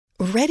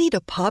Ready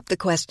to pop the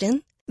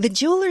question? The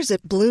jewelers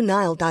at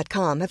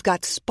BlueNile.com have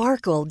got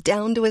sparkle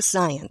down to a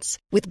science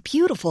with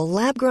beautiful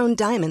lab-grown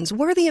diamonds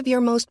worthy of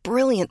your most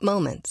brilliant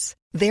moments.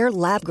 Their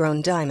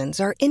lab-grown diamonds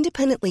are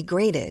independently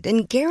graded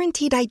and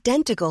guaranteed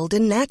identical to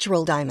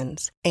natural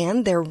diamonds,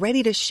 and they're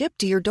ready to ship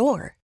to your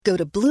door. Go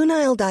to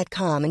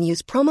BlueNile.com and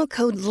use promo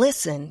code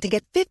LISTEN to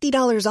get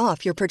 $50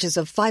 off your purchase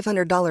of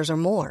 $500 or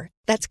more.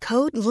 That's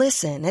code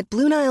LISTEN at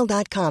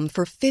BlueNile.com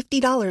for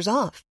 $50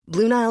 off.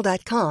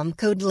 BlueNile.com,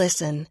 code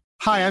LISTEN.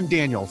 Hi, I'm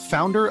Daniel,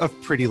 founder of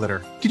Pretty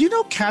Litter. Did you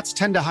know cats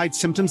tend to hide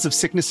symptoms of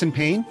sickness and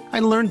pain? I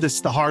learned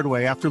this the hard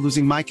way after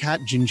losing my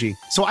cat, Gingy.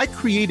 So I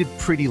created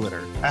Pretty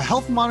Litter, a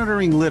health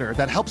monitoring litter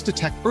that helps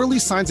detect early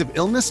signs of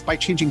illness by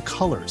changing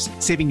colors,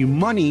 saving you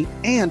money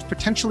and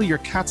potentially your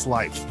cat's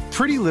life.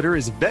 Pretty Litter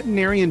is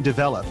veterinarian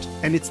developed,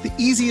 and it's the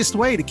easiest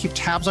way to keep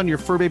tabs on your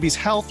fur baby's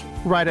health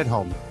right at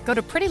home. Go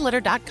to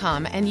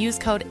prettylitter.com and use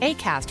code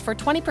ACAST for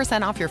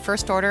 20% off your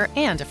first order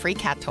and a free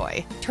cat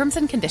toy. Terms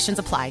and conditions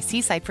apply.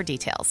 See site for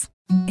details.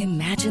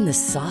 Imagine the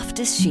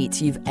softest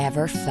sheets you've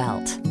ever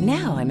felt.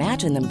 Now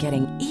imagine them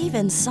getting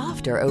even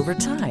softer over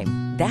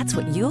time. That's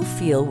what you'll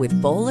feel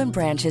with Boll &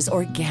 Branch's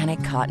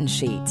organic cotton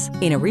sheets.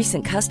 In a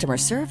recent customer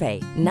survey,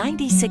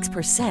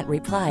 96%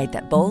 replied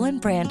that Boll &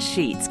 Branch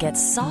sheets get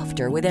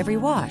softer with every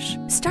wash.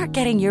 Start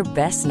getting your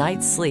best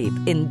night's sleep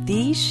in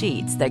these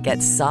sheets that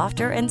get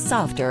softer and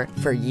softer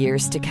for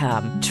years to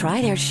come.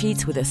 Try their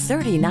sheets with a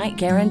 30-night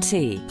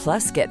guarantee.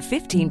 Plus, get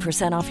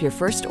 15% off your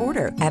first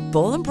order at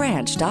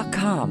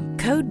bollandbranch.com.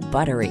 Code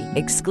BUTTERY.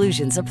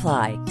 Exclusions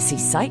apply. See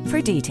site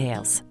for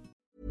details.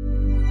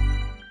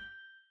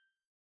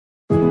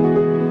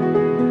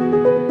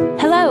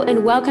 Hello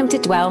and welcome to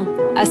Dwell,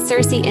 a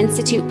CiRCE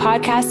Institute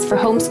podcast for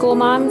homeschool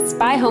moms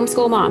by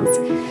homeschool moms.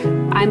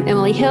 I'm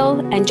Emily Hill,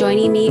 and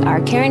joining me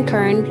are Karen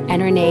Kern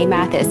and Renee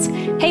Mathis.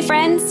 Hey,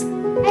 friends.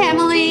 Hey,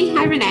 Emily.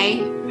 Hi,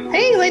 Renee.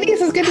 Hey,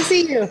 ladies. It's good to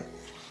see you.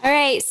 All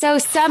right. So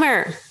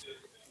summer,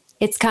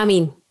 it's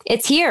coming.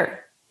 It's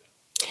here.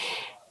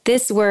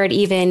 This word,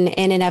 even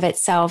in and of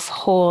itself,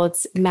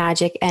 holds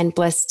magic and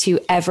bliss to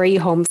every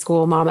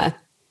homeschool mama.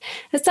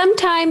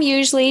 Sometime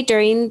usually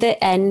during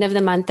the end of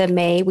the month of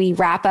May, we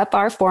wrap up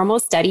our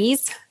formal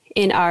studies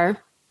in our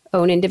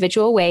own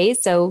individual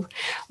ways. So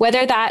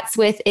whether that's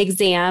with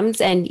exams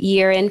and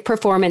year-end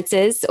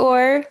performances,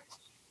 or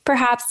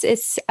perhaps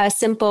it's a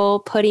simple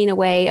putting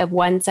away of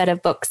one set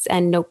of books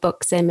and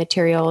notebooks and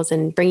materials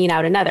and bringing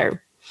out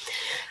another.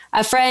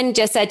 A friend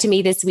just said to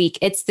me this week,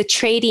 it's the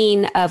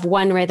trading of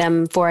one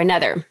rhythm for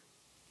another.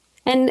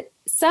 And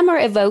summer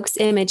evokes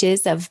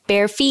images of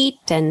bare feet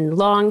and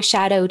long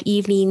shadowed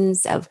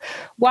evenings, of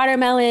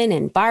watermelon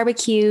and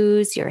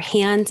barbecues, your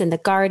hands in the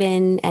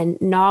garden, and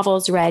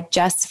novels read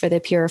just for the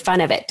pure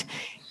fun of it.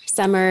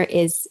 Summer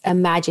is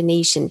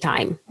imagination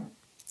time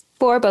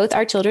for both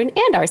our children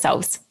and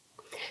ourselves.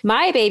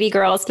 My baby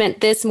girl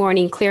spent this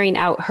morning clearing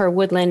out her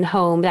woodland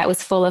home that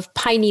was full of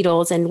pine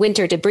needles and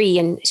winter debris,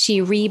 and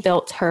she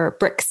rebuilt her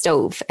brick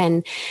stove,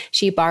 and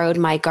she borrowed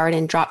my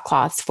garden drop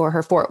cloths for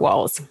her fort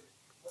walls.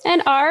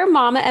 And our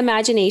mama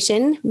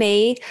imagination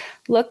may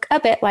look a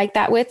bit like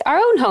that with our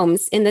own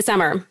homes in the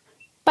summer.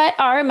 But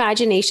our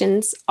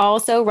imaginations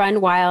also run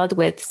wild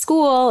with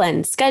school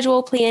and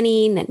schedule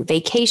planning and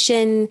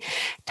vacation,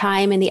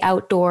 time in the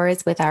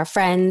outdoors with our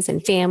friends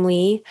and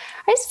family.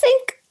 I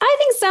think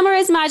summer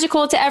is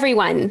magical to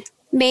everyone.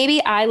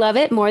 Maybe I love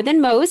it more than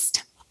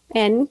most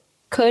and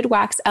could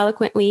wax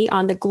eloquently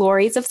on the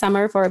glories of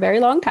summer for a very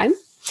long time.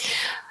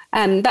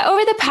 But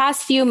over the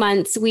past few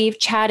months, we've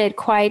chatted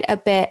quite a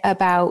bit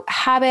about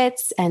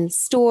habits and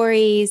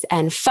stories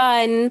and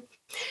fun.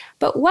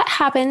 But what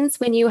happens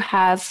when you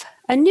have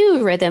a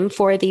new rhythm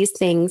for these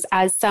things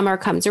as summer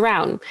comes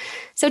around?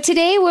 So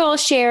today we'll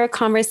share a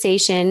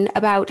conversation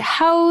about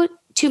how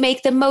to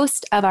make the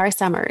most of our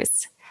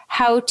summers,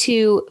 how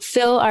to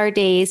fill our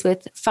days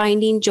with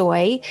finding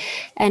joy.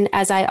 And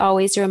as I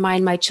always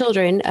remind my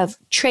children, of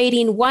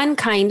trading one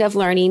kind of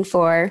learning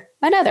for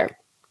another.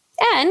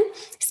 And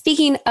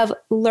speaking of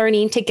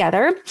learning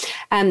together,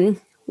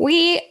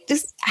 we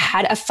just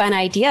had a fun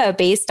idea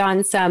based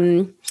on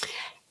some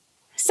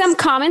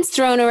comments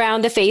thrown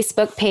around the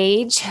Facebook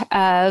page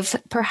of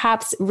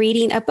perhaps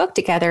reading a book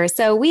together.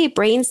 So we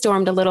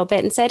brainstormed a little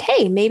bit and said,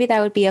 hey, maybe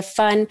that would be a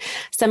fun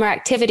summer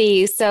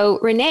activity. So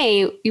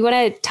Renee, you want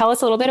to tell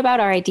us a little bit about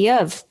our idea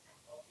of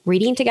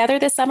reading together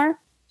this summer?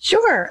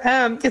 Sure.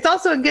 It's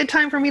also a good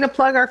time for me to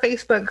plug our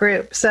Facebook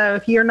group. So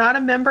if you're not a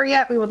member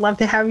yet, we would love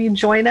to have you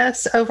join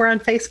us over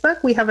on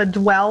Facebook. We have a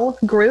Dwell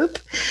group,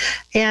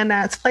 and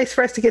it's a place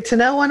for us to get to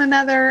know one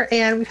another.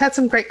 And we've had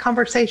some great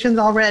conversations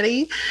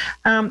already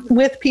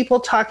with people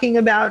talking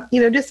about,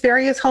 just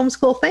various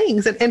homeschool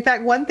things. And in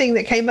fact, one thing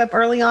that came up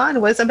early on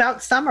was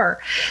about summer.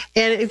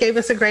 And it gave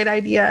us a great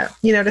idea,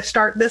 to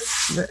start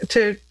this,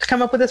 to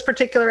come up with this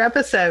particular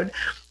episode.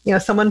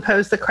 Someone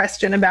posed the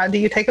question about, do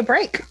you take a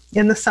break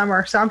in the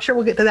summer? So I'm sure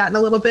we'll get to that in a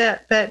little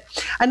bit. But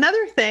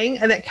another thing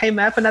that came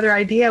up, another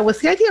idea, was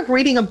the idea of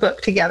reading a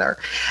book together.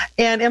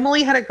 And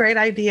Emily had a great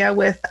idea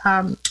with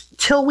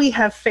Till We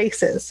Have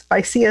Faces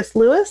by C.S.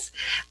 Lewis,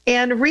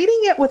 and reading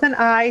it with an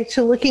eye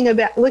to looking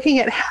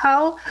at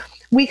how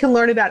we can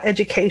learn about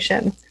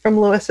education from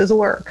Lewis's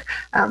work.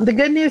 The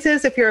good news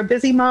is, if you're a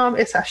busy mom,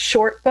 it's a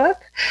short book.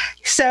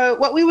 So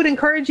what we would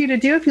encourage you to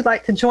do if you'd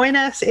like to join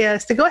us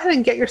is to go ahead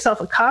and get yourself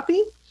a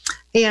copy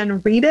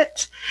and read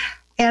it.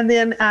 And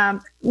then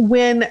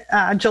when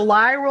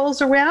July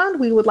rolls around,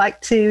 we would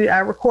like to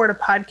record a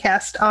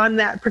podcast on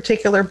that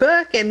particular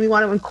book, and we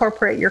want to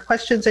incorporate your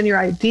questions and your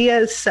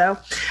ideas. So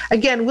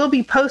again, we'll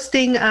be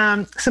posting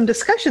some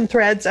discussion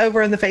threads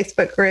over in the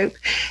Facebook group,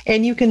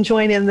 and you can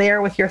join in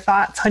there with your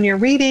thoughts on your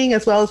reading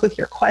as well as with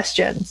your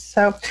questions.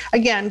 So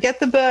again, get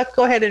the book,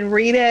 go ahead and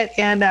read it,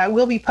 and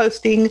we'll be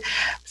posting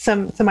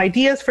some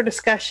ideas for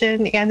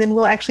discussion, and then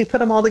we'll actually put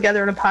them all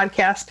together in a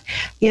podcast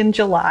in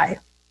July.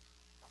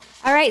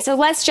 All right, so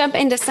let's jump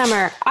into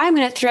summer. I'm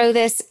going to throw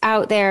this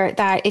out there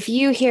that if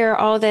you hear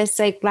all this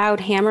like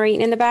loud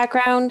hammering in the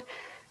background,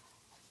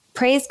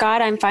 praise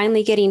God, I'm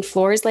finally getting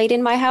floors laid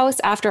in my house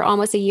after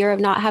almost a year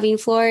of not having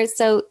floors.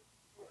 So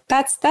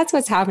that's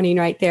what's happening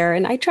right there.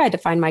 And I tried to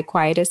find my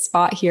quietest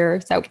spot here.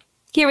 So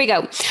here we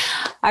go.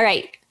 All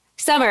right.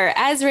 Summer,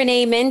 as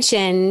Renee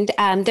mentioned,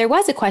 there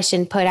was a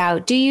question put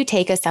out, do you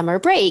take a summer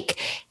break?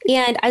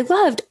 And I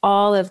loved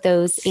all of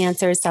those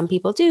answers. Some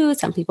people do,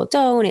 some people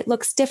don't. It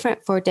looks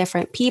different for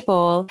different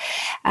people.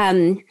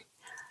 The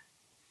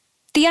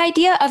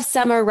idea of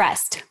summer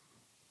rest,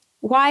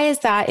 why is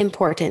that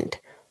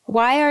important?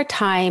 Why are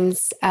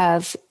times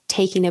of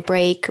taking a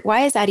break,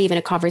 why is that even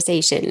a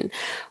conversation?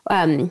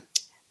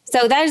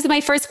 So that is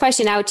my first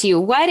question out to you.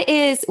 Why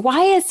is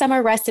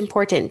summer rest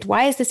important?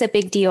 Why is this a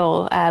big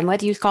deal?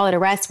 Whether you call it a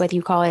rest, whether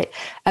you call it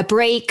a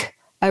break,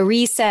 a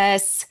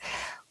recess,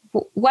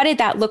 what did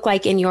that look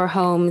like in your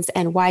homes,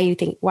 and why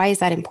is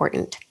that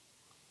important?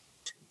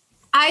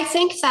 I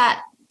think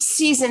that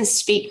seasons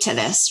speak to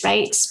this,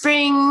 right?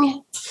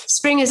 Spring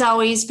has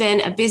always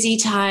been a busy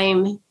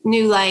time,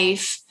 new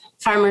life,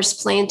 farmers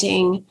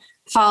planting.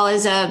 Fall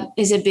is a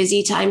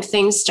busy time,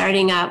 things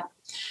starting up.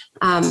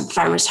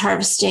 Farmers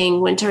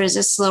harvesting. Winter is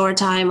a slower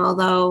time,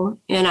 although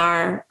in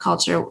our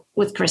culture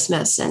with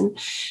Christmas and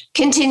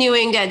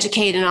continuing to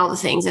educate and all the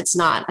things, it's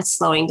not a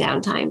slowing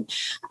down time.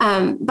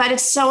 But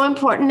it's so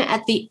important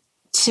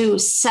to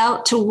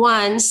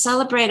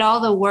celebrate all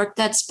the work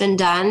that's been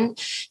done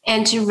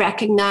and to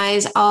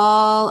recognize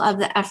all of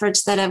the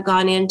efforts that have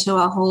gone into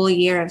a whole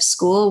year of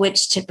school,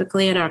 which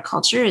typically in our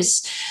culture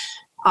is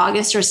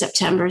August or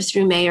September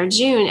through May or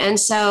June. And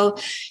so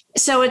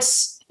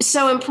it's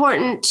so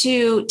important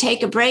to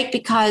take a break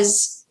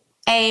because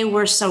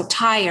we're so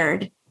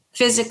tired,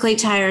 physically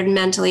tired,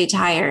 mentally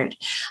tired.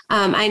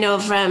 I know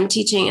from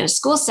teaching in a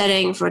school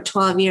setting for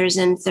 12 years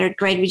in third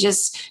grade, we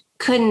just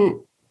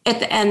couldn't, at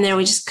the end there,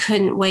 we just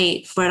couldn't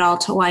wait for it all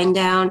to wind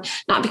down.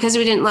 Not because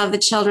we didn't love the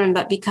children,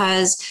 but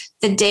because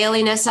the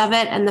dailiness of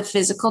it and the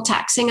physical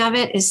taxing of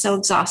it is so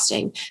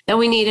exhausting that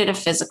we needed a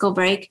physical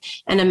break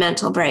and a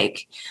mental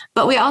break.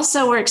 But we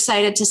also were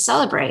excited to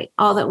celebrate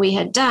all that we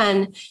had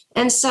done.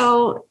 And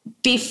so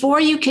before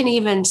you can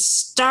even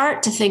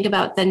start to think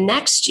about the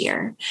next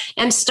year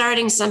and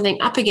starting something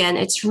up again,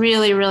 it's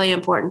really, really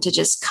important to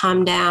just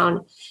calm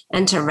down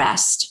and to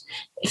rest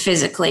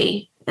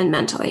physically and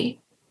mentally.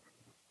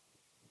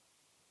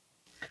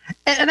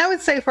 And I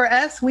would say for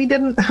us,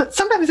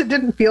 sometimes it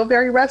didn't feel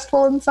very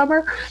restful in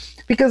summer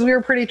because we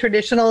were pretty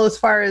traditional as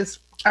far as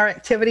our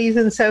activities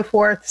and so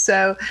forth.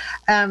 So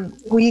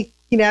we,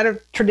 had a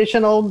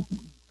traditional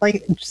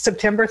like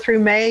September through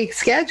May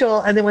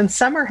schedule. And then when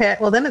summer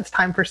hit, well, then it's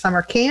time for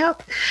summer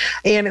camp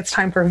and it's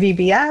time for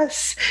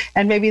VBS.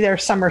 And maybe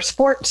there's summer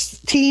sports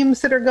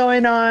teams that are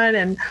going on.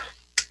 And,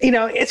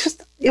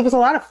 it was a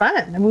lot of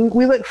fun. I mean,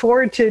 we look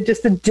forward to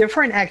just the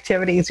different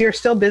activities. You're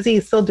still busy,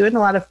 still doing a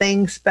lot of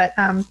things, but,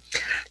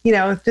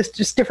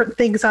 just different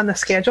things on the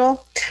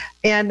schedule.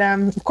 And,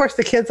 of course,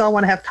 the kids all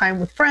want to have time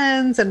with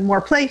friends and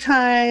more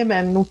playtime,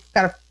 and we've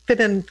got to fit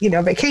in,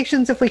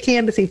 vacations if we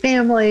can to see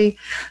family.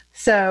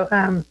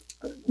 So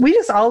we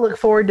just all look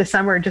forward to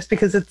summer just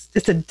because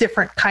it's a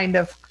different kind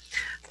of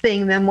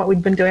thing than what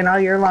we've been doing all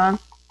year long.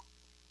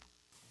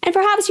 And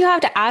perhaps you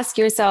have to ask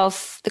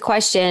yourself the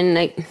question,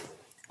 like,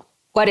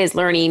 what is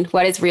learning?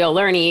 What is real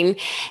learning?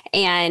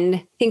 And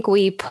I think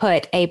we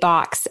put a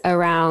box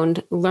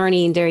around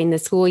learning during the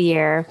school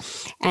year.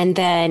 And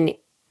then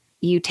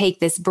you take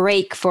this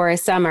break for a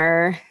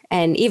summer,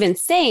 and even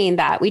saying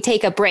that we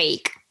take a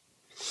break,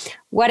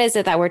 what is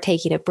it that we're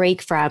taking a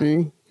break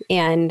from?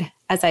 And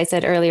as I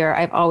said earlier,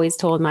 I've always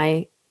told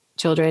my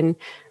children,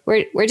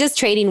 we're just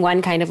trading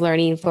one kind of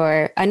learning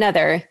for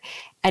another.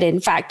 And in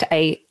fact,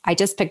 I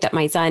just picked up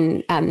my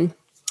son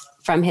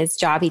from his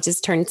job. He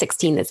just turned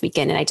 16 this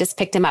weekend, and I just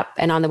picked him up.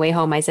 And on the way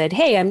home, I said,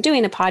 hey, I'm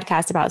doing a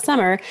podcast about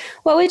summer.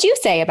 What would you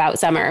say about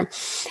summer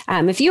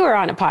if you were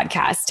on a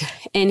podcast?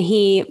 And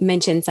he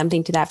mentioned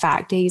something to that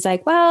fact. He's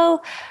like,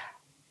 well,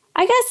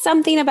 I guess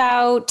something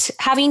about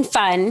having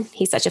fun.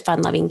 He's such a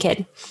fun-loving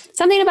kid.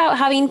 Something about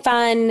having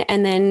fun,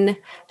 and then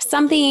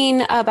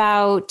something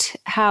about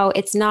how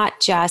it's not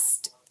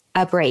just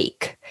a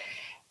break.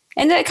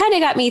 And that kind of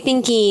got me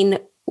thinking,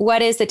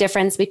 what is the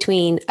difference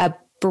between a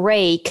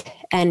break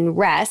and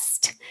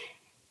rest?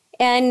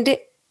 And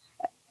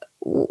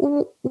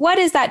what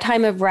is that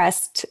time of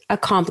rest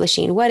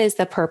accomplishing? What is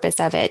the purpose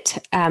of it?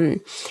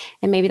 And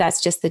maybe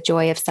that's just the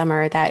joy of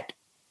summer, that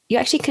you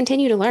actually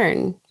continue to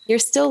learn. You're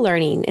still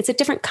learning. It's a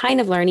different kind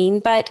of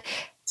learning, but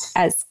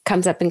as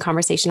comes up in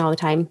conversation all the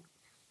time,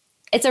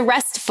 it's a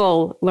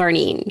restful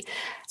learning.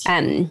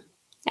 And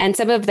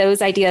some of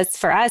those ideas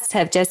for us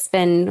have just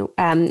been,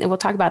 and we'll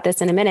talk about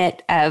this in a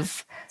minute,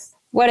 of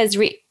what does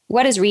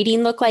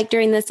reading look like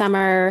during the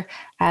summer?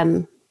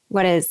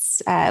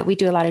 We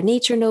do a lot of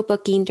nature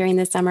notebooking during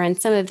the summer, and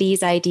some of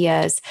these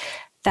ideas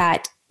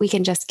that we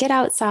can just get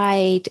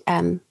outside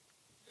and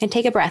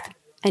take a breath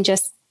and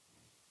just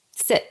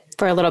sit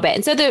for a little bit.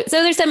 And so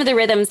there's some of the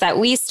rhythms that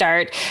we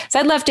start. So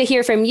I'd love to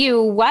hear from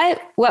you.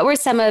 What were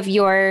some of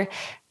your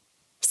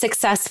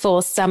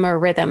successful summer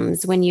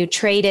rhythms when you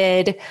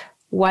traded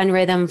one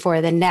rhythm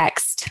for the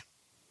next?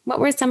 What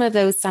were some of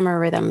those summer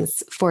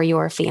rhythms for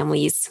your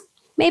families?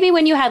 Maybe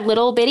when you had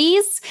little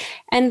bitties,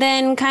 and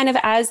then kind of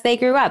as they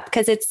grew up,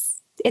 because it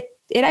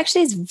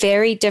actually is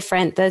very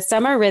different. The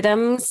summer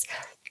rhythms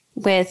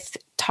with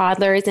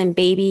toddlers and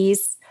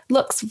babies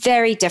looks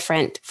very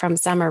different from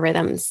summer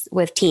rhythms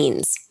with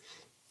teens.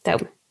 So,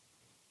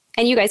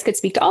 and you guys could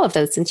speak to all of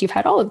those since you've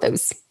had all of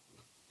those.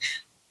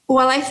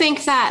 Well, I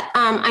think that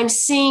I'm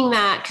seeing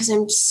that because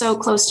I'm so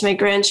close to my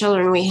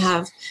grandchildren. We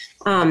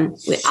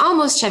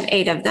almost have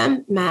 8 of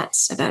them.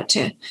 Matt's about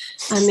to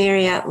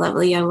marry a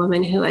lovely young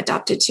woman who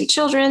adopted 2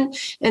 children.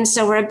 And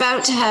so we're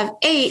about to have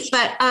 8,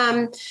 but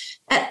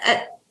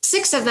at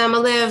 6 of them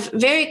live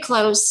very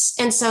close.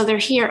 And so they're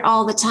here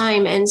all the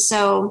time. And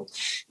so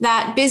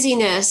that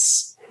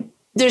busyness,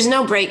 there's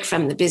no break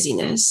from the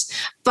busyness,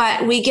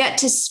 but we get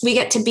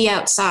to be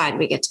outside.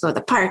 We get to go to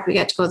the park. We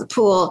get to go to the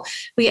pool.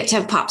 We get to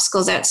have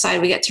popsicles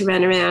outside. We get to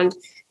run around,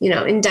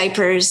 in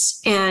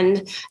diapers,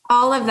 and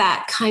all of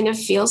that kind of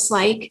feels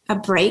like a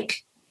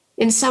break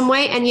in some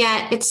way. And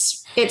yet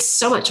it's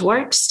so much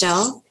work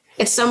still.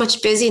 It's so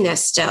much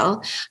busyness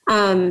still.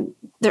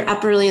 They're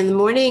up early in the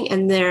morning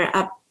and they're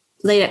up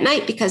late at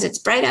night because it's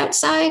bright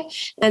outside,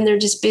 and they're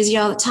just busy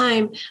all the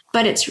time,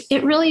 but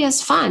it really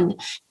is fun.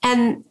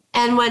 And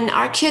when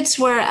our kids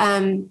were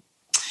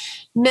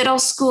middle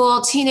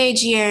school,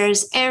 teenage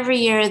years, every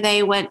year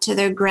they went to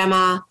their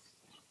grandma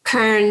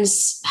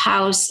Kern's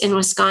house in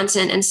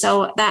Wisconsin. And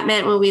so that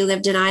meant when we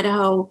lived in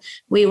Idaho,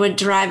 we would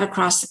drive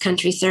across the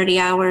country 30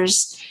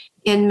 hours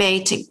in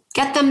May to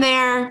get them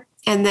there.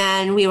 And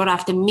then we would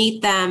have to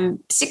meet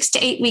them 6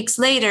 to 8 weeks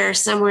later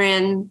somewhere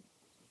in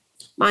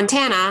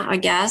Montana, I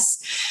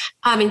guess,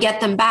 and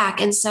get them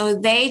back. And so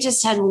they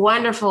just had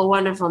wonderful,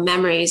 wonderful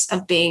memories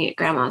of being at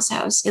grandma's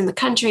house in the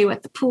country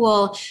with the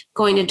pool,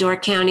 going to Door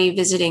County,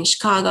 visiting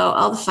Chicago,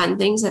 all the fun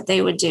things that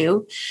they would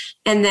do.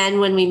 And then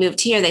when we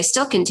moved here, they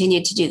still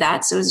continued to do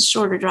that. So it was a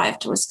shorter drive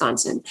to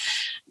Wisconsin.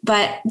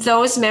 But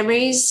those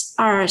memories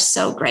are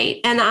so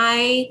great. And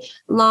I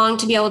long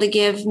to be able to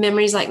give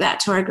memories like that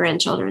to our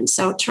grandchildren.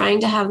 So trying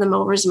to have them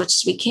over as much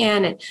as we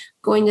can, and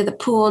going to the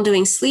pool and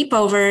doing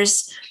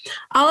sleepovers,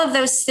 all of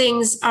those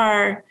things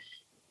are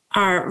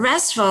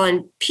restful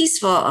and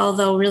peaceful,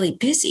 although really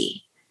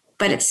busy.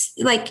 But it's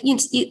like you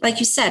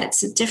said,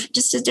 it's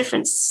just a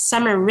different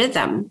summer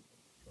rhythm.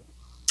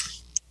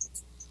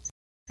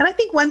 And I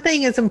think one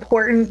thing is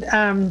important.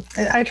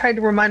 I tried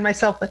to remind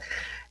myself that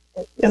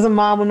as a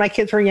mom when my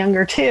kids were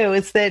younger too,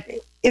 is that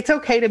it's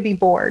okay to be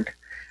bored.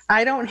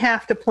 I don't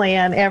have to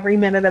plan every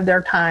minute of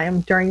their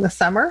time during the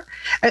summer,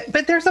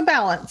 but there's a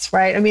balance,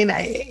 right? I mean,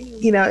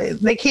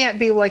 they can't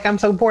be like, I'm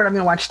so bored, I'm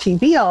going to watch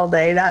TV all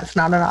day. That's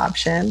not an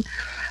option.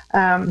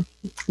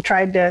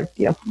 Tried to,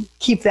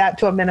 keep that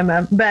to a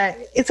minimum, but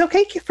it's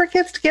okay for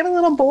kids to get a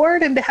little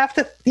bored and to have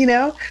to,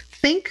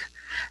 think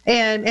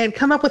and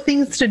come up with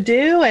things to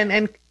do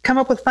and come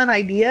up with fun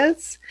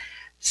ideas.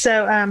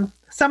 So,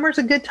 summer's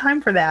a good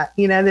time for that.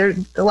 There's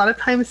a lot of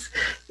times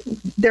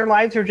their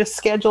lives are just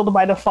scheduled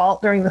by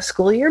default during the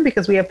school year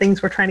because we have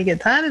things we're trying to get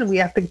done and we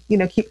have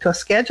to, keep to a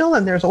schedule,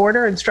 and there's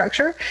order and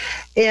structure.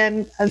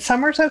 And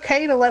summer's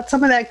okay to let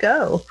some of that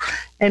go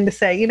and to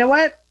say, you know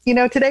what,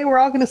 today we're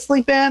all going to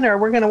sleep in, or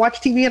we're going to watch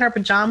TV in our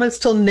pajamas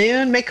till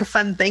noon, make a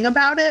fun thing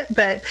about it.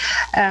 But,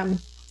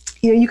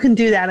 you can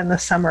do that in the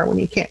summer when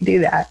you can't do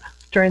that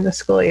during the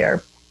school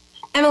year.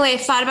 Emily, I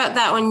thought about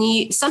that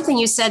when something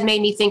you said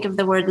made me think of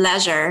the word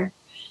leisure,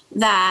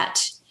 that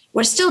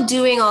we're still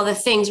doing all the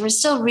things. We're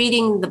still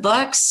reading the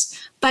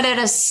books, but at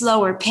a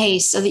slower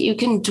pace so that you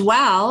can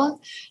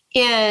dwell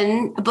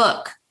in a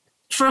book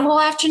for a whole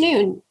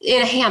afternoon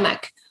in a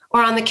hammock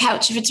or on the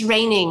couch if it's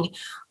raining,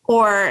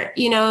 or,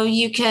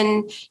 you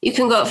can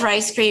go out for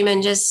ice cream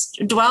and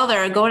just dwell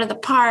there, or go to the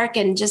park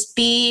and just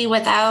be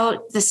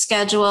without the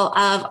schedule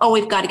of,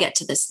 we've got to get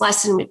to this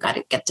lesson. We've got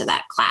to get to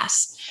that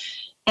class.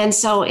 And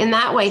so in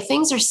that way,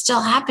 things are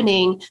still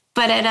happening,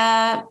 but at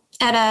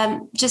a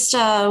just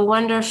a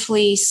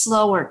wonderfully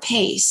slower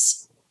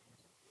pace.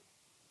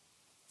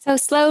 So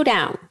slow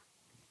down.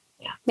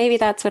 Yeah. Maybe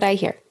that's what I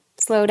hear.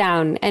 Slow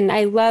down. And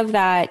I love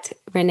that,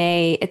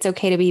 Renee. It's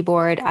okay to be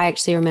bored. I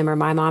actually remember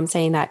my mom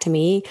saying that to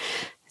me.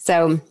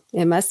 So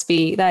it must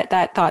be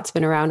that thought's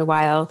been around a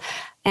while.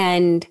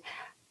 And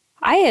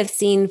I have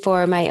seen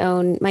for my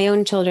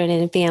own children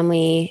and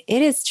family,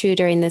 it is true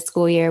during the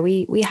school year.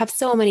 We have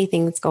so many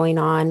things going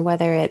on,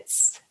 whether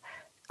it's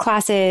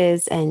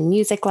classes and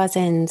music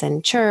lessons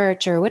and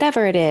church or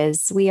whatever it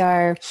is.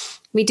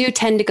 We do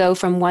tend to go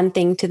from one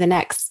thing to the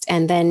next.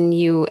 And then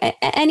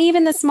and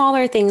even the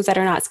smaller things that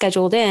are not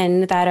scheduled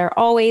in that are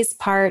always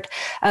part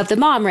of the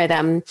mom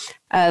rhythm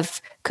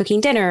of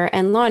cooking dinner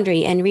and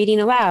laundry and reading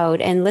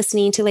aloud and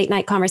listening to late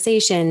night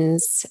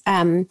conversations.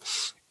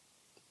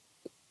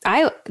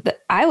 I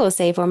will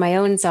say for my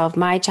own self,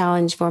 my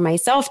challenge for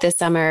myself this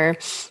summer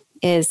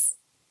is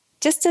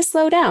just to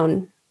slow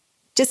down.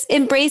 Just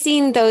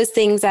embracing those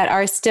things that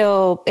are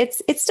still,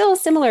 it's still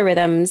similar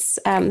rhythms.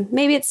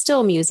 Maybe it's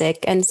still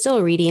music and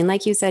still reading,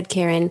 like you said,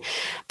 Karen,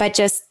 but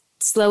just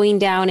slowing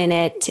down in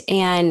it.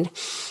 And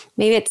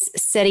maybe it's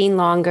sitting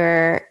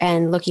longer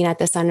and looking at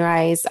the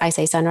sunrise. I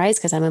say sunrise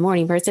because I'm a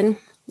morning person.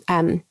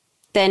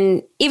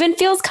 Then even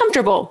feels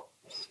comfortable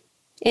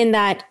in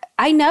that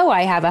I know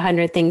I have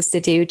 100 things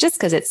to do. Just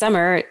because it's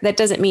summer, that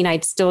doesn't mean I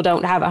still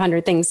don't have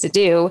 100 things to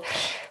do.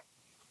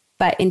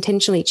 But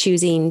intentionally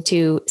choosing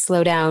to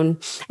slow down.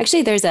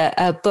 Actually, there's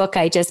a book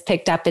I just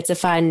picked up. It's a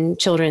fun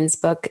children's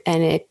book,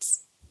 and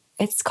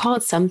it's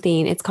called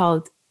something. It's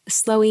called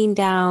Slowing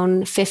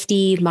Down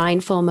 50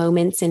 Mindful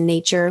Moments in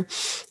Nature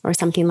or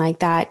something like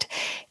that.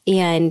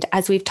 And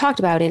as we've talked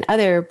about in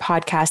other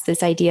podcasts,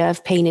 this idea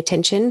of paying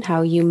attention,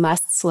 how you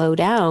must slow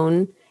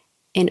down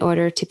in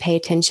order to pay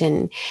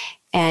attention.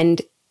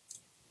 And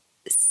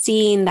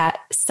seeing that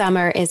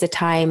summer is a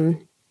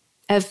time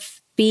of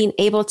being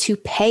able to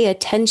pay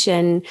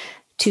attention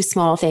to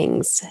small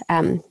things,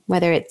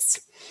 whether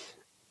it's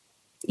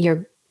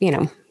you're,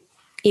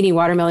 eating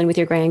watermelon with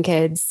your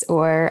grandkids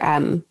or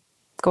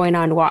going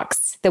on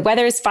walks. The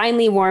weather is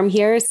finally warm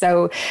here,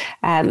 so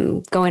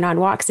going on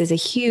walks is a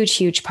huge,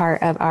 huge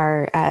part of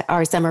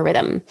our summer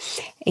rhythm.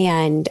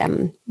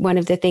 And one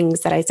of the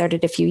things that I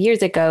started a few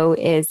years ago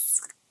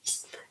is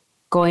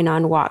going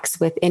on walks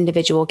with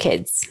individual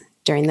kids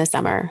during the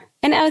summer.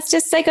 And it's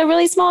just like a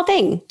really small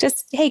thing.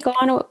 Just, hey, go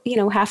on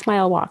a,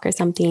 half-mile walk or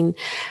something.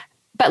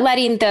 But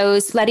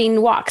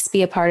letting walks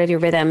be a part of your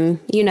rhythm.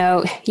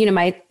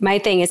 My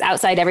thing is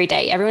outside every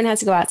day. Everyone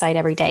has to go outside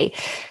every day.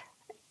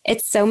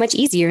 It's so much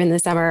easier in the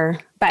summer,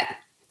 but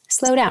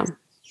slow down.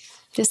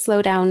 Just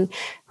slow down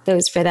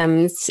those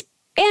rhythms.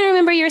 And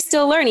remember, you're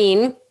still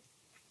learning,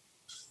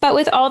 but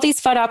with all these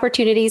fun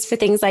opportunities for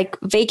things like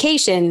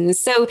vacations.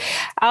 So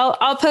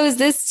I'll pose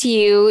this to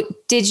you.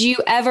 Did you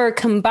ever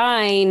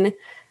combine,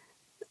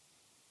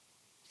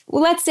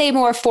 let's say,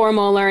 more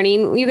formal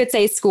learning? You could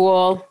say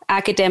school,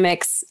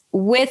 academics,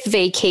 with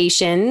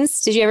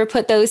vacations. Did you ever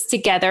put those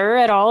together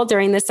at all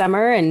during the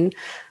summer? And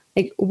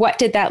what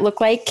did that look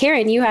like?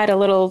 Karen, you had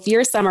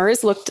your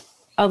summers looked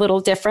a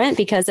little different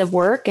because of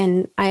work.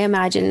 And I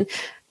imagine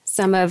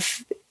some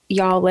of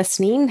y'all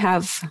listening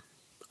have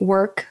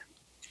work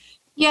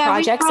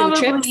projects and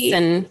trips.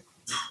 And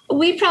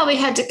we probably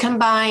had to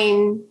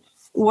combine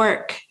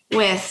work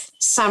with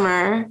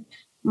summer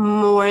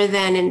more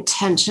than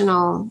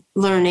intentional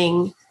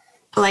learning.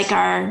 Like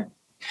our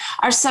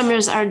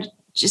summers are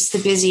just the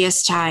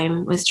busiest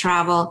time with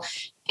travel.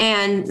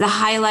 And the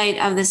highlight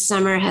of the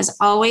summer has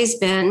always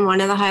been,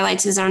 one of the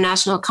highlights is our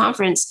national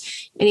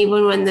conference. And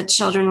even when the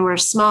children were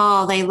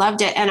small, they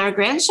loved it. And our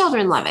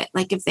grandchildren love it.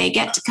 Like if they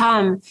get to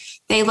come,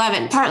 they love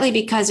it. Partly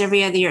because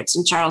every other year it's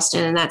in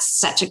Charleston, and that's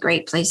such a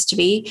great place to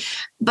be.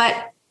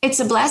 But it's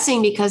a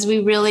blessing because we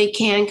really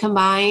can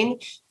combine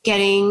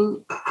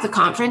getting the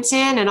conference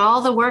in, and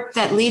all the work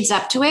that leads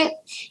up to it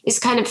is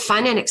kind of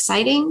fun and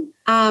exciting.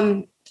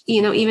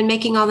 Even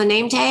making all the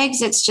name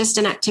tags, it's just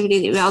an activity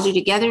that we all do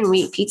together, and we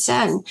eat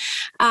pizza,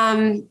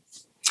 and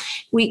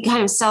we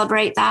kind of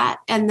celebrate that.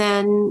 And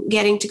then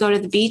getting to go to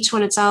the beach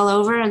when it's all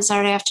over on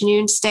Saturday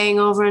afternoon, staying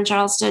over in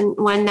Charleston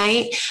one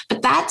night.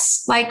 But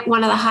that's like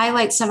one of the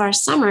highlights of our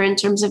summer in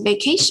terms of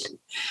vacation.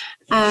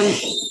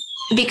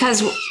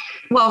 Because,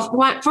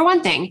 for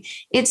one thing,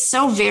 it's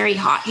so very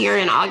hot here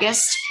in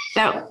August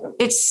that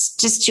it's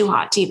just too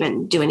hot to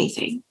even do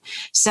anything.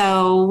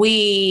 So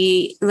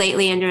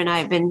lately, Andrew and I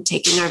have been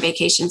taking our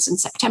vacations in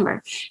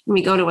September, and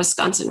we go to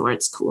Wisconsin where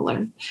it's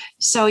cooler.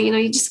 So,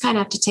 you just kind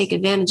of have to take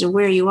advantage of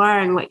where you are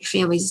and what your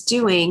family's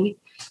doing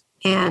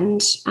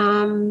and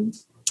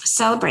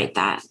celebrate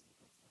that.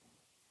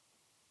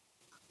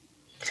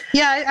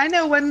 Yeah, I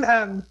know when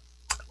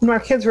our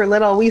kids were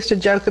little, we used to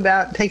joke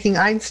about taking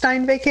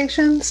Einstein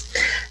vacations.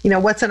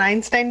 What's an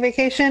Einstein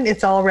vacation?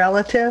 It's all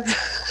relative.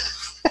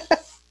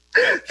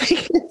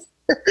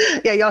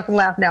 Yeah, y'all can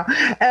laugh now.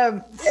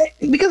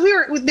 Because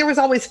there was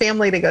always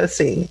family to go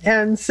see.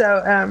 And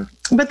so,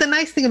 but the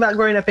nice thing about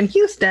growing up in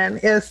Houston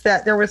is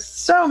that there was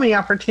so many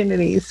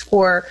opportunities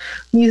for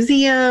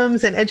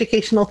museums and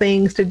educational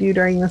things to do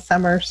during the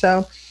summer.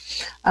 So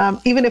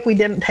even if we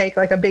didn't take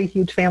like a big,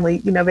 huge family,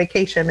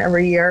 vacation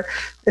every year,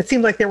 it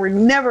seemed like there was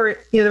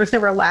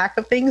never a lack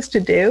of things to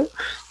do.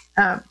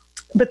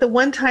 But the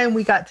one time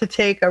we got to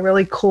take a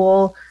really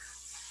cool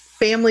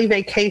family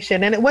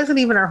vacation, and it wasn't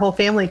even our whole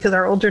family because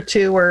our older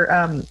two were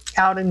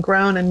out and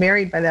grown and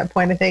married by that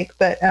point, I think.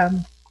 But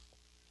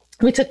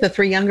we took the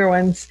three younger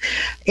ones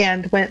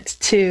and went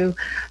to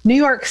New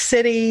York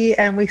City,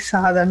 and we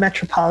saw the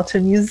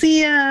Metropolitan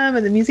Museum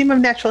and the Museum of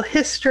Natural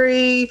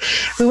History.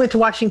 We went to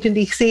Washington,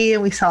 D.C.,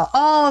 and we saw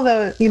all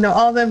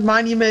the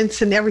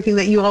monuments and everything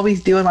that you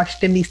always do in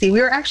Washington, D.C.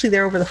 We were actually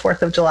there over the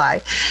 4th of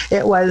July.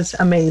 It was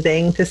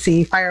amazing to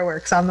see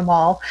fireworks on the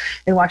mall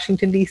in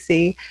Washington,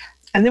 D.C.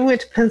 And then we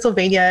went to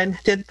Pennsylvania and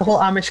did the whole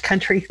Amish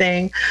country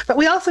thing. But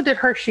we also did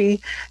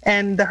Hershey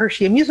and the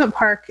Hershey amusement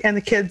park, and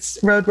the kids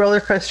rode roller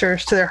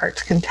coasters to their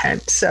heart's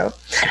content. So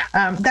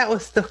that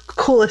was the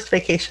coolest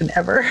vacation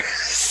ever.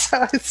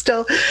 So I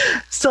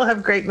still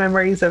have great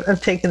memories of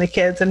taking the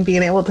kids and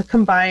being able to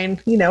combine,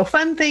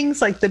 fun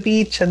things like the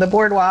beach and the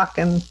boardwalk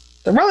and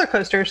the roller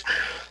coasters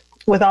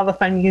with all the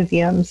fun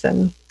museums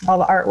and all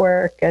the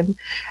artwork. And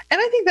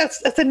I think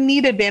that's a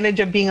neat advantage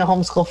of being a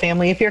homeschool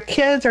family. If your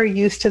kids are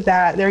used to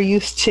that, they're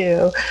used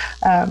to,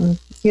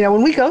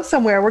 when we go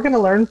somewhere, we're going to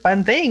learn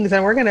fun things,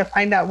 and we're going to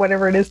find out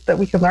whatever it is that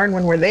we can learn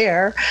when we're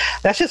there.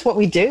 That's just what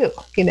we do,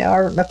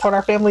 that's what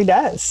our family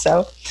does.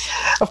 So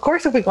of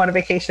course, if we go on a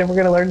vacation, we're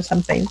going to learn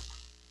something.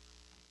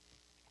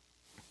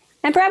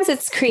 And perhaps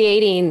it's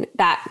creating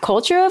that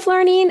culture of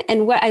learning.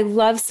 And what I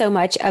love so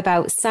much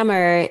about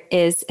summer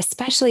is,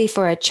 especially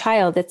for a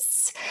child,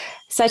 it's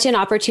such an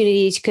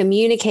opportunity to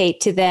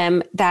communicate to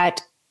them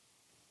that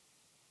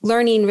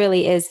learning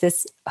really is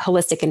this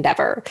holistic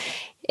endeavor,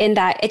 in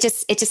that it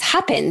just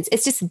happens.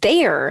 It's just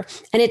there.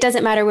 And it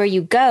doesn't matter where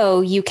you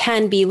go, you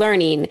can be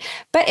learning.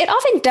 But it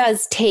often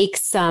does take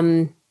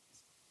some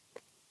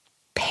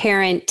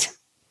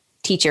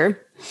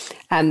parent-teacher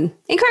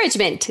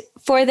encouragement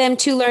for them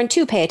to learn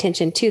to pay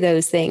attention to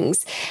those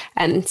things.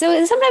 And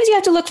so sometimes you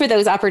have to look for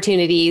those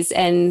opportunities,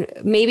 and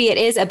maybe it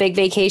is a big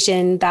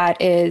vacation that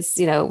is,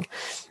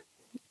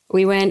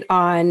 we went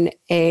on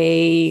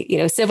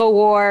a, Civil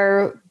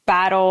War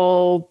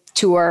battle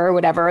tour or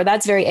whatever.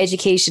 That's very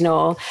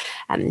educational.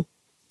 Ours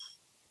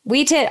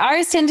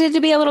tended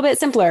to be a little bit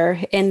simpler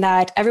in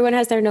that everyone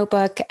has their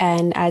notebook,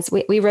 and as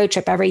we road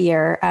trip every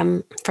year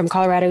from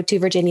Colorado to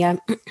Virginia,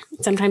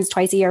 sometimes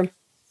twice a year.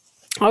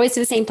 Always to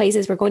the same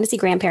places. We're going to see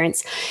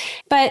grandparents,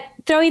 but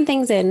throwing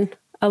things in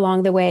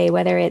along the way,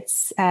 whether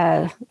it's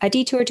a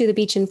detour to the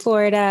beach in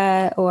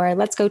Florida, or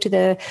let's go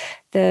to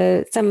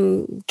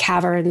some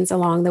caverns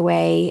along the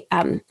way,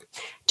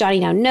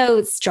 jotting down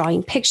notes,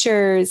 drawing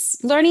pictures,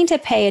 learning to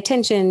pay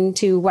attention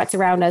to what's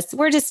around us.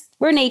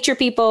 We're nature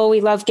people. We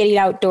love getting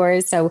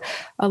outdoors. So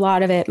a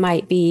lot of it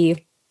might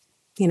be,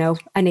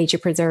 a nature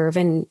preserve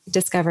and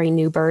discovering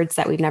new birds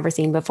that we've never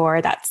seen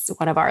before. That's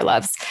one of our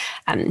loves.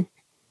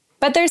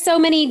 But there's so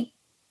many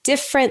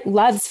different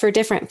loves for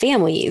different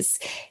families.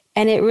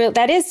 And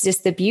that is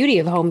just the beauty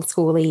of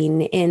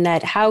homeschooling, in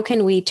that how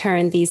can we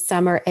turn these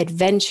summer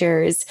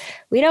adventures?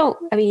 You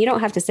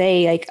don't have to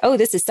say like, oh,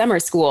 this is summer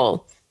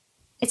school.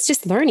 It's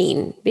just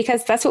learning,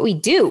 because that's what we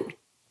do.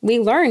 We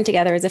learn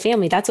together as a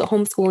family. That's what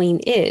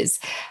homeschooling is,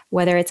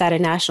 whether it's at a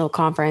national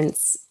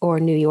conference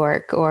or New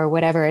York or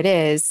whatever it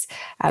is.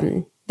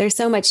 There's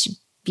so much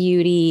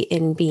beauty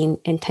in being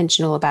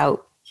intentional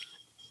about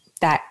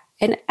that.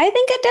 And I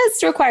think it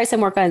does require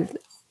some work on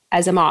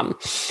as a mom,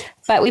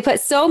 but we put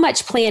so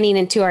much planning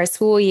into our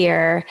school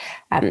year.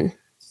 I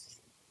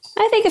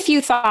think a few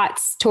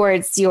thoughts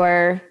towards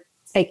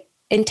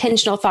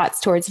intentional thoughts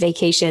towards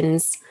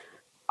vacations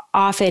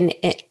often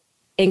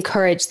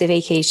encourage the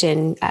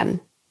vacation,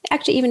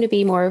 actually even to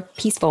be more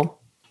peaceful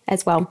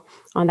as well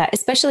on that,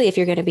 especially if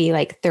you're going to be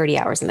like 30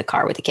 hours in the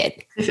car with a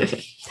kid.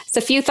 So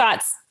a few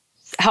thoughts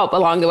help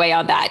along the way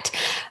on that.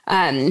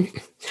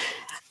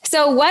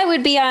 So what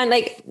would be on,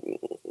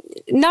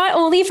 not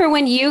only for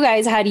when you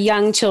guys had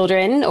young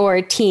children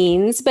or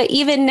teens, but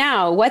even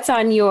now, what's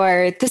on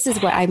this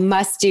is what I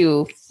must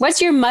do.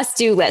 What's your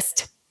must-do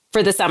list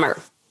for the summer?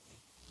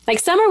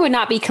 Summer would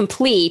not be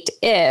complete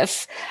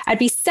I'd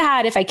be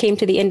sad if I came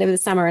to the end of the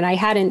summer and I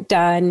hadn't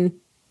done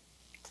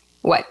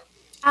what?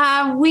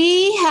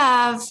 We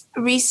have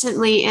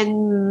recently,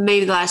 in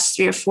maybe the last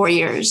 3 or 4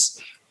 years,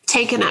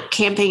 taken up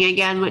camping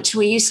again, which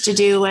we used to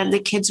do when the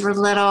kids were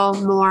little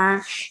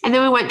more. And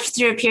then we went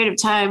through a period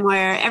of time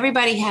where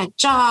everybody had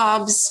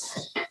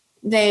jobs.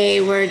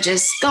 They were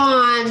just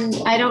gone.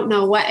 I don't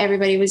know what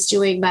everybody was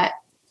doing, but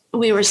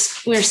we were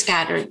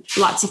scattered,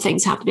 lots of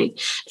things happening.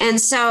 And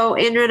so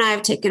Andrew and I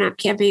have taken up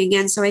camping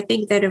again. So I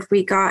think that if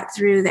we got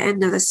through the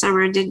end of the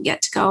summer and didn't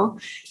get to go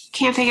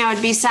camping, I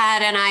would be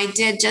sad. And I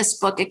did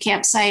just book a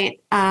campsite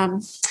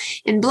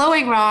in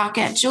Blowing Rock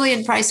at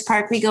Julian Price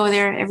Park. We go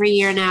there every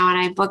year now, and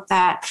I booked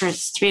that for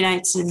 3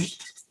 nights in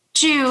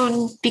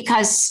June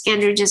because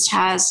Andrew just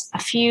has a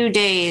few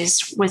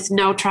days with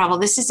no travel.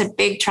 This is a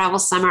big travel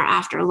summer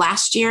after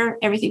last year.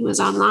 Everything was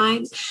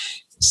online.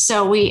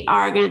 So we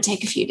are going to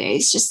take a few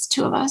days, just the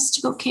two of us,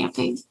 to go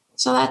camping.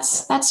 So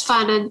that's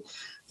fun.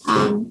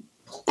 And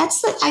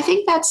I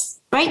think that's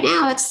right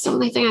now, that's the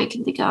only thing I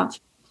can think of.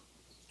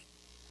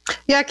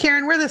 Yeah,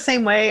 Karen, we're the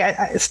same way.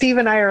 Steve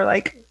and I are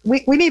like,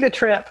 we need a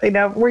trip.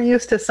 We're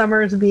used to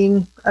summers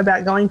being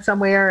about going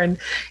somewhere and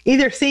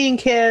either seeing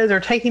kids or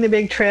taking a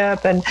big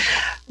trip. And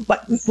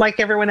like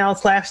everyone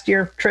else, last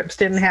year trips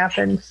didn't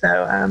happen.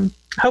 So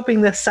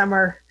hoping this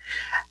summer,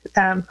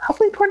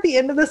 hopefully toward the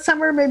end of the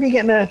summer, maybe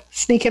getting to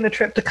sneak in a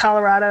trip to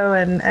Colorado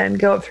and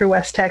go up through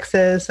West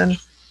Texas and,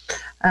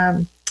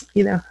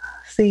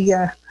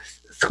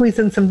 squeeze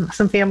in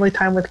some family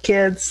time with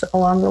kids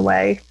along the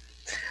way.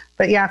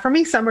 But yeah, for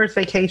me, summer's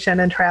vacation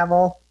and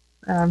travel.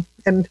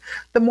 And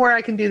the more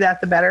I can do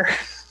that, the better.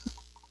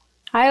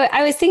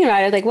 I was thinking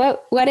about it, like,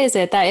 what is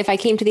it that if I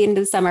came to the end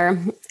of the summer,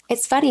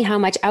 it's funny how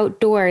much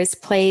outdoors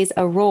plays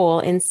a role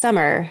in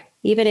summer.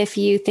 Even if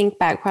you think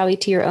back probably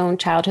to your own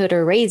childhood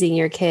or raising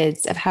your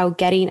kids, of how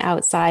getting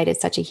outside is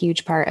such a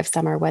huge part of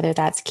summer, whether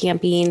that's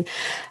camping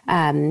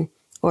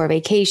or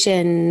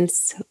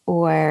vacations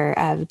or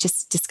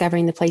just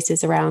discovering the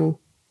places around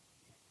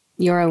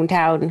your own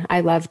town.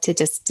 I love to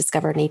just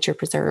discover nature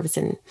preserves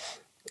and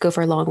go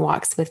for long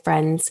walks with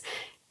friends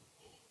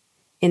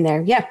in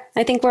there. Yeah,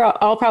 I think we're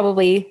all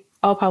probably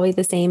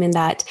the same in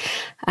that.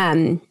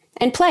 And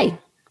play.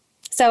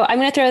 So I'm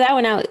going to throw that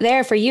one out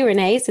there for you,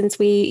 Renee, since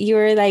you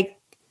were like,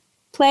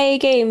 play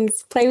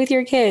games, play with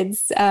your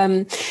kids.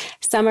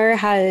 Summer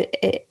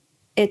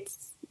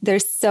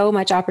there's so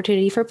much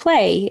opportunity for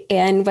play,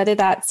 and whether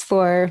that's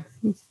for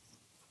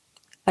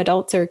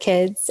adults or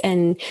kids,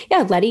 and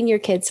letting your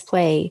kids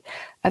play,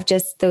 of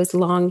just those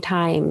long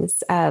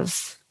times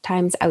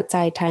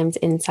outside, times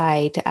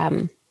inside,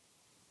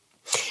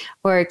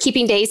 or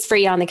keeping days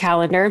free on the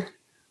calendar.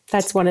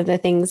 That's one of the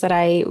things that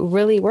I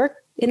really work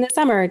in the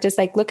summer. Just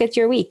like, look at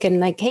your week and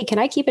like, hey, can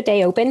I keep a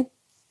day open?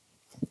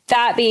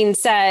 That being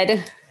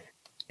said,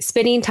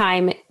 spending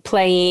time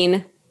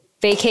playing,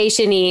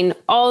 vacationing,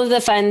 all of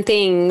the fun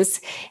things.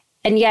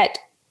 And yet,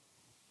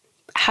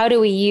 how do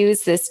we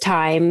use this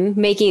time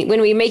when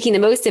we're making the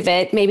most of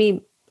it?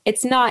 Maybe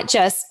it's not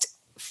just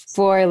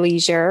for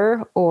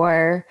leisure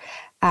or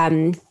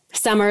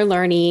summer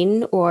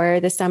learning or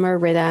the summer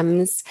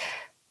rhythms,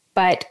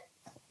 but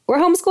we're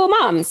homeschool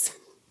moms.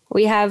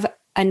 We have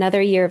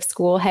another year of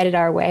school headed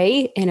our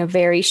way in a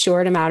very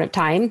short amount of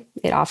time,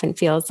 it often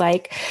feels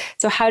like.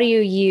 So how do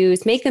you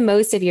make the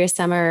most of your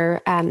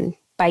summer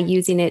by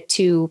using it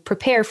to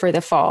prepare for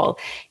the fall?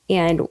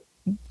 And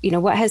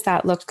what has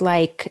that looked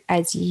like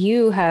as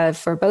you have,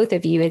 for both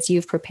of you, as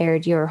you've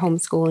prepared your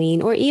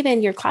homeschooling or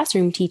even your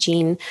classroom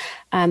teaching?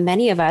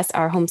 Many of us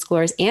are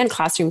homeschoolers and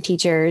classroom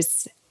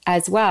teachers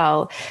as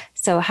well.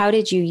 So how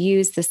did you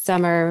use the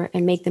summer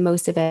and make the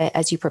most of it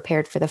as you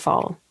prepared for the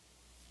fall?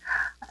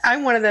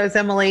 I'm one of those,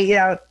 Emily,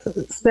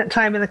 spent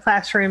time in the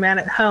classroom and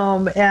at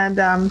home. And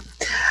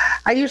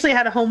I usually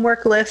had a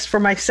homework list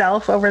for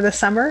myself over the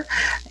summer.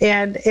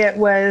 And it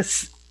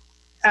was,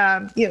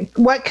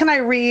 what can I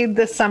read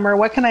this summer?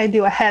 What can I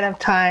do ahead of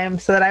time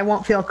so that I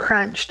won't feel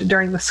crunched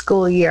during the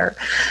school year?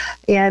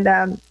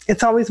 And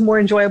it's always more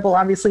enjoyable,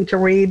 obviously, to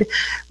read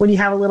when you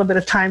have a little bit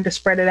of time to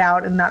spread it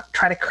out and not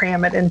try to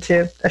cram it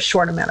into a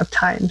short amount of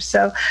time.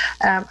 So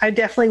I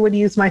definitely would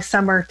use my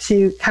summer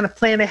to kind of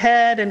plan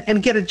ahead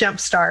and get a jump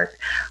start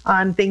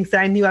on things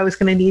that I knew I was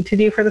going to need to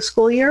do for the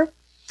school year.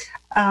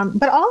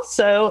 But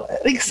also, I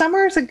think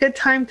summer is a good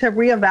time to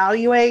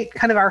reevaluate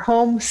kind of our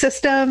home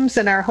systems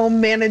and our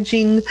home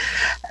managing,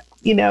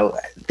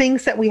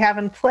 things that we have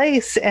in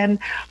place. And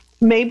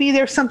maybe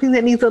there's something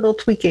that needs a little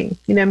tweaking.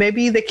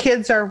 Maybe the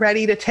kids are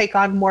ready to take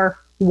on more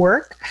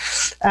work.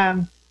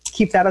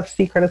 Keep that a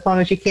secret as long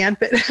as you can.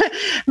 But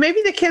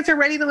maybe the kids are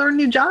ready to learn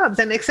new jobs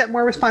and accept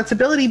more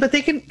responsibility, but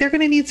they're going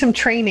to need some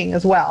training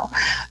as well.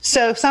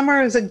 So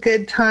summer is a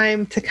good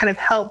time to kind of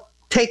help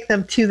take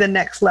them to the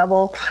next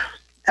level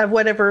of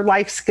whatever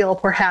life skill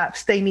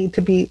perhaps they need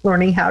to be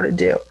learning how to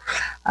do.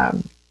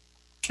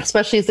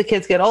 Especially as the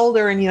kids get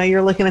older and,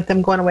 you're looking at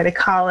them going away to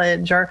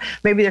college, or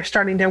maybe they're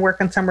starting to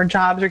work on summer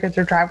jobs or get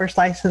their driver's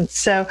license.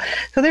 So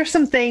there's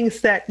some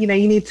things that, you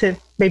need to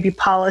maybe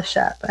polish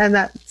up, and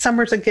that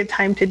summer's a good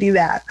time to do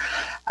that.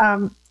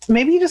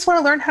 Maybe you just want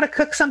to learn how to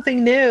cook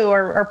something new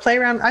or play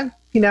around.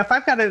 If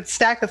I've got a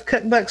stack of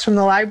cookbooks from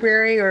the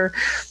library, or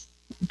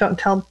don't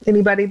tell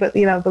anybody, but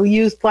the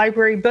used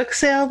library book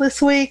sale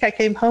this week, I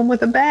came home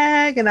with a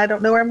bag and I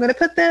don't know where I'm going to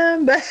put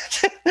them,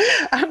 but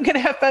I'm going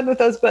to have fun with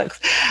those books.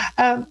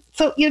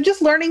 So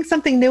just learning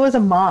something new as a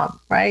mom,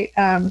 right?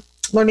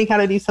 Learning how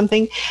to do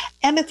something.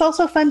 And it's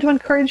also fun to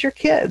encourage your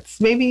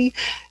kids. Maybe,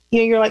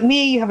 you're like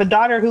me, you have a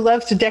daughter who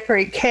loves to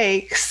decorate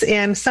cakes,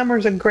 and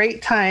summer's a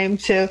great time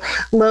to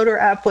load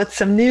her up with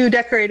some new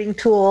decorating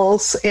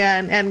tools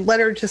and let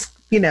her just,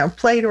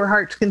 play to her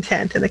heart's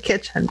content in the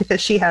kitchen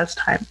because she has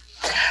time.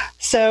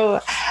 So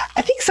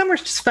I think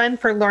summer's just fun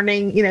for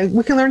learning.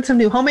 We can learn some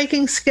new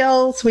homemaking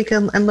skills. We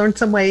can learn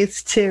some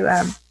ways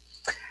to,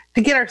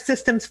 to get our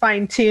systems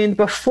fine-tuned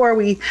before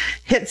we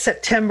hit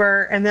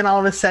September. And then all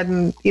of a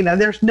sudden,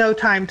 there's no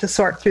time to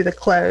sort through the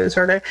clothes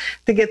or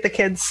to get the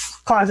kids'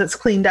 closets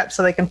cleaned up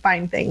so they can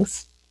find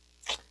things.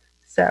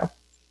 So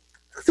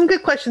some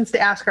good questions to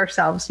ask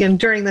ourselves,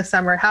 during the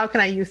summer. How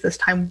can I use this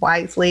time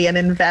wisely and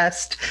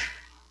invest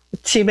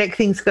to make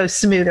things go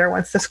smoother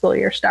once the school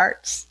year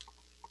starts?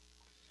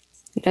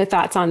 No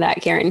thoughts on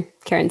that, Karen?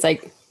 Karen's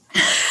like,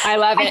 I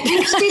love it. I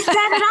think she said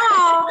it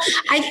all.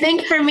 I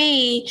think for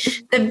me,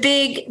 the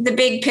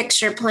big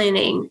picture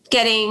planning,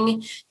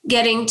 getting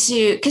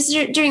to, because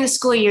during the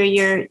school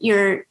year,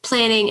 you're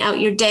planning out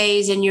your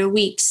days and your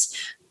weeks,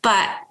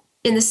 but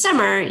in the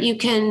summer you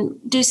can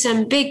do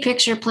some big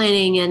picture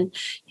planning and,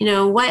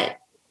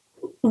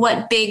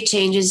 what big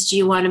changes do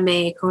you want to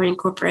make or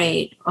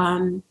incorporate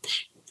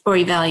or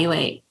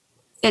evaluate?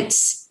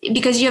 It's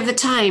because you have the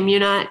time.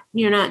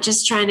 You're not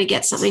just trying to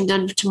get something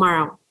done for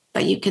tomorrow,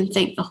 but you can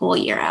think the whole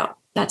year out.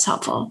 That's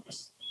helpful.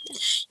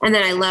 And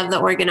then I love the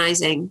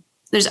organizing.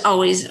 There's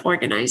always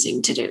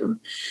organizing to do.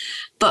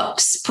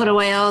 Books, put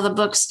away all the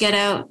books, get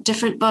out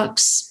different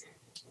books,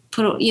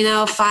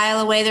 file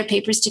away their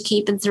papers to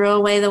keep and throw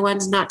away the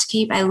ones not to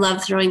keep. I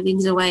love throwing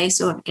things away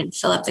so I can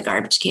fill up the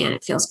garbage can.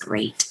 It feels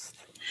great.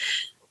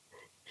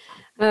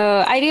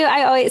 Oh, I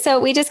do. So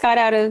we just got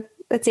out of,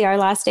 let's see, our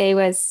last day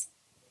was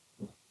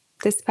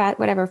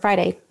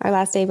Friday. Our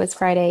last day was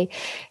Friday.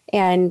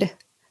 And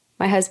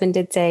my husband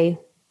did say,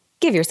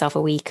 give yourself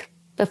a week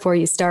before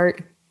you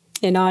start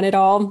in on it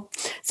all.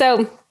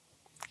 So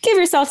give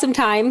yourself some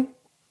time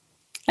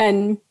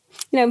and,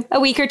 a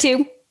week or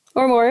two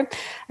or more.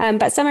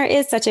 But summer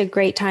is such a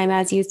great time,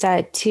 as you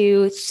said,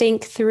 to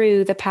think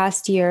through the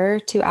past year,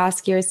 to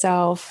ask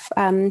yourself,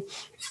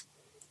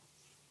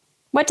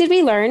 what did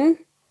we learn?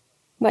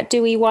 What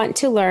do we want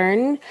to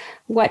learn?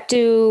 What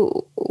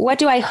do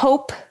I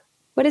hope?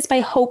 What is my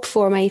hope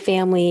for my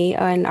family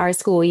and our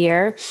school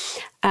year?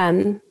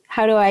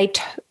 How do I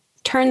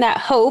turn that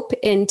hope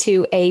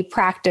into a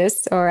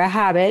practice or a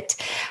habit?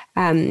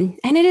 And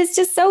it is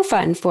just so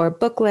fun for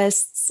book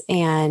lists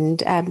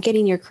and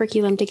getting your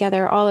curriculum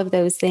together, all of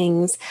those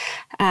things.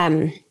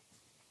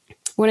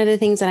 One of the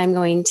things that I'm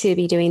going to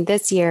be doing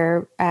this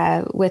year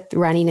with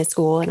running a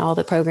school and all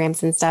the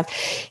programs and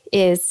stuff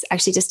is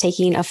actually just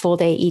taking a full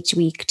day each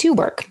week to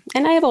work.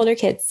 And I have older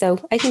kids,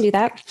 so I can do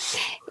that.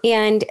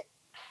 And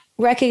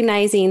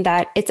recognizing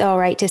that it's all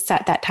right to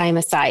set that time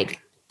aside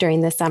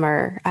during the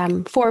summer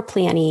for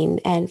planning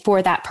and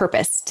for that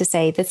purpose, to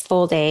say this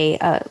full day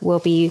will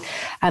be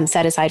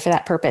set aside for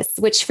that purpose,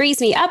 which frees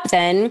me up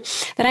then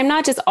that I'm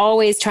not just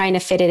always trying to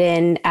fit it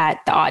in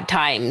at the odd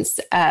times.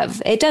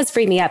 It does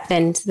free me up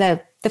then to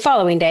the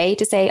following day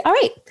to say, all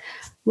right,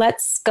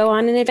 let's go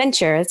on an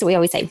adventure. That's what we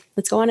always say.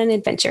 Let's go on an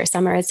adventure.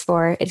 Summer is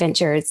for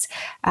adventures.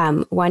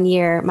 One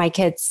year, my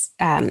kids,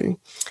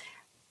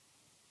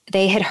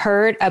 they had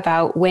heard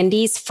about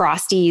Wendy's,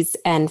 Frosties,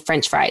 and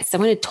French fries.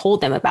 Someone had told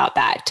them about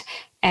that.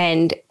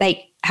 And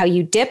like how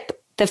you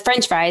dip the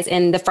French fries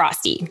in the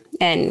Frosty.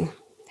 And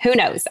who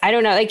knows? I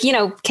don't know.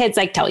 Kids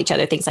tell each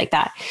other things like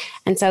that.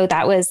 And so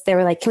they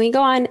were like, can we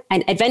go on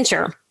an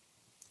adventure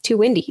to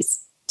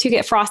Wendy's to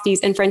get Frosties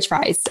and French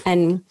fries?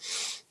 And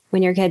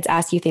when your kids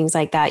ask you things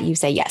like that, you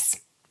say yes.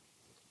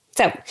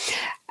 So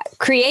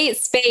create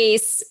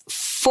space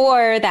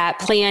for that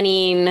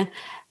planning,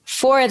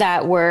 for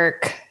that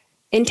work,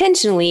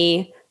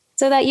 intentionally,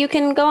 so that you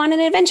can go on an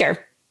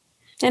adventure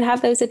and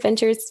have those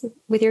adventures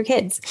with your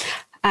kids.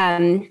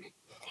 And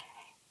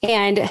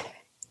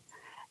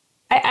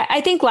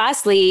I think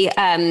lastly,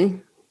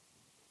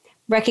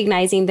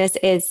 recognizing this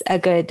is a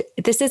good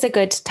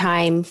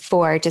time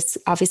for just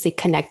obviously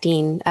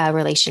connecting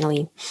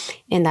relationally,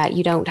 in that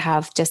you don't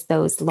have just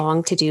those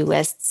long to-do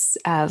lists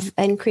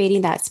and creating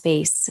that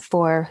space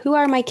for, who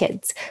are my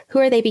kids? Who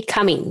are they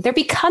becoming? They're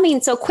becoming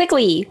so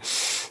quickly.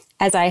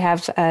 As I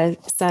have a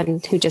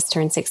son who just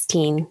turned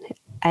 16,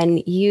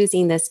 and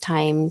using this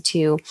time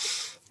to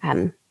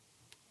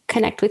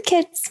connect with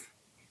kids,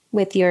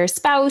 with your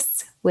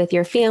spouse, with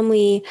your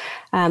family,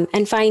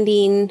 and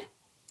finding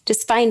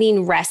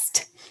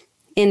rest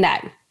in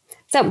that.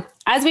 So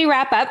as we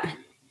wrap up,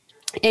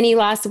 any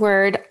last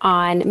word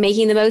on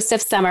making the most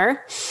of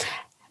summer?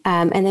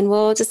 And then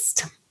we'll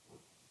just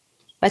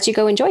let you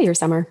go enjoy your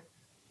summer.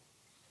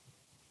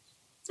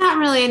 Not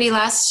really any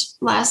last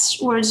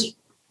words,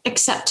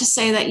 except to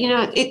say that,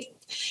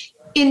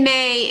 in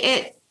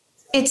May,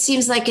 it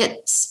seems like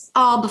it's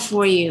all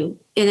before you,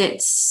 and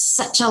it's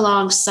such a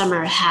long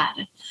summer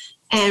ahead,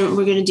 and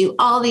we're going to do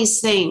all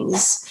these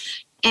things.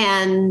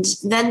 And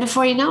then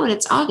before you know it,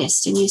 it's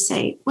August, and you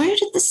say, where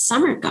did the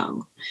summer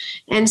go?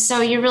 And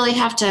so you really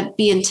have to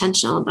be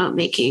intentional about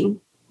making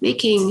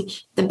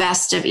the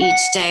best of each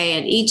day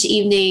and each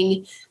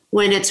evening.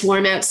 When it's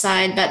warm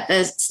outside, but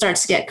it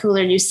starts to get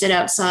cooler, and you sit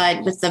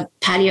outside with the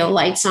patio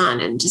lights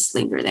on and just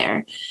linger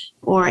there.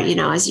 Or,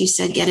 as you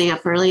said, getting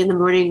up early in the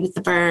morning with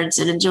the birds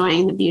and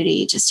enjoying the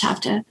beauty.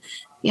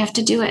 You have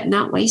to do it,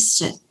 not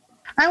waste it.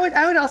 I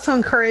would also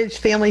encourage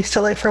families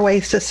to look for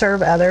ways to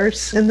serve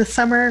others in the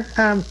summer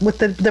with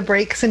the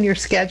breaks in your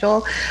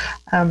schedule.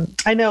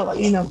 I know,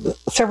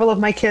 several of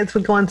my kids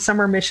would go on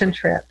summer mission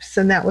trips,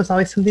 and that was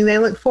always something they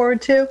looked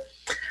forward to,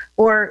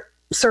 or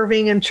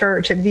serving in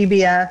church at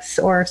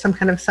VBS or some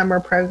kind of summer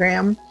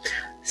program.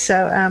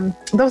 So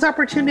those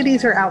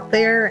opportunities are out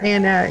there,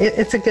 and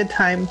it's a good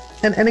time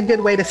and a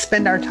good way to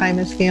spend our time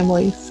as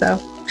families.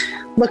 So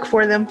look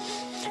for them.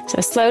 So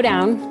slow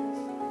down,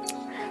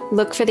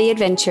 look for the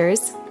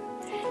adventures,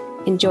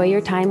 enjoy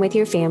your time with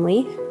your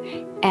family.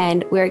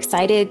 And we're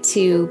excited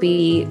to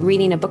be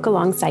reading a book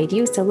alongside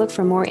you. So look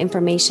for more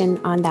information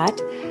on that.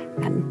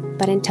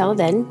 But until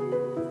then,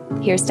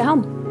 here's to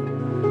home.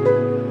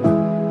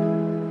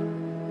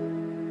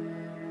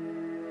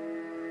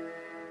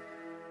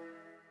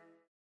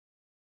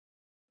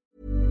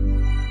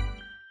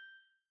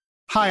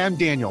 Hi, I'm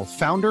Daniel,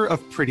 founder of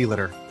Pretty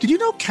Litter. Did you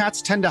know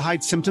cats tend to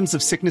hide symptoms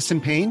of sickness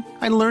and pain?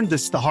 I learned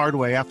this the hard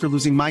way after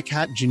losing my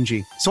cat,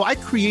 Gingy. So I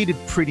created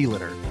Pretty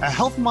Litter, a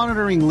health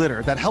monitoring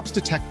litter that helps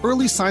detect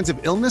early signs of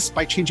illness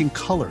by changing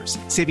colors,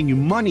 saving you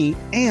money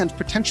and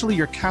potentially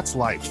your cat's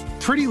life.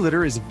 Pretty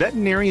Litter is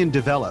veterinarian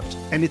developed,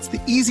 and it's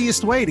the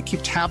easiest way to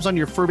keep tabs on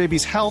your fur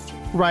baby's health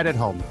right at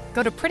home.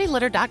 Go to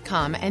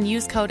prettylitter.com and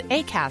use code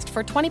ACAST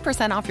for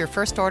 20% off your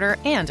first order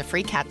and a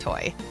free cat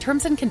toy.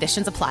 Terms and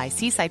conditions apply.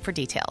 See site for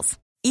details.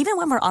 Even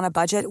when we're on a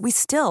budget, we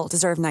still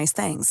deserve nice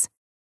things.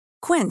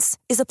 Quince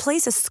is a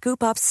place to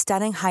scoop up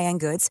stunning high-end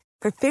goods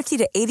for 50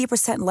 to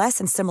 80% less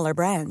than similar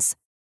brands.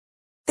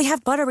 They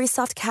have buttery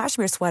soft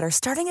cashmere sweaters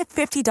starting at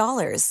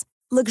 $50,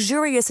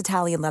 luxurious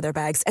Italian leather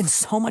bags, and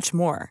so much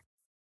more.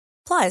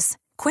 Plus,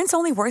 Quince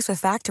only works with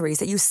factories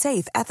that use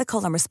safe,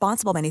 ethical, and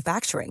responsible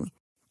manufacturing.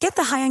 Get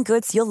the high-end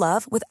goods you'll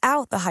love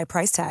without the high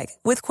price tag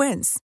with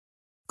Quince.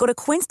 Go to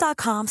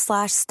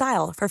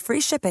quince.com/style for free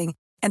shipping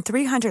and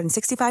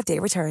 365-day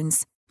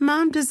returns.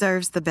 Mom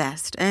deserves the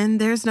best, and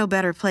there's no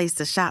better place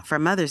to shop for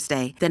Mother's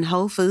Day than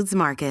Whole Foods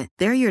Market.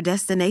 They're your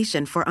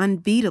destination for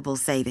unbeatable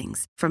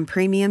savings, from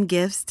premium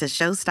gifts to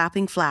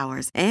show-stopping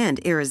flowers and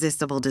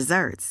irresistible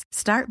desserts.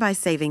 Start by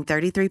saving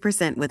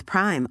 33% with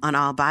Prime on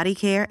all body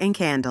care and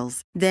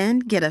candles. Then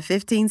get a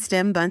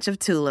 15-stem bunch of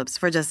tulips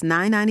for just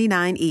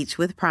 $9.99 each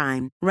with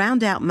Prime.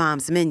 Round out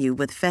Mom's menu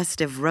with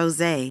festive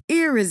rosé,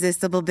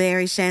 irresistible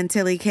berry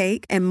chantilly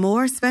cake, and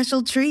more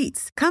special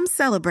treats. Come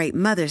celebrate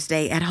Mother's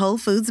Day at Whole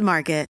Foods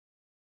Market.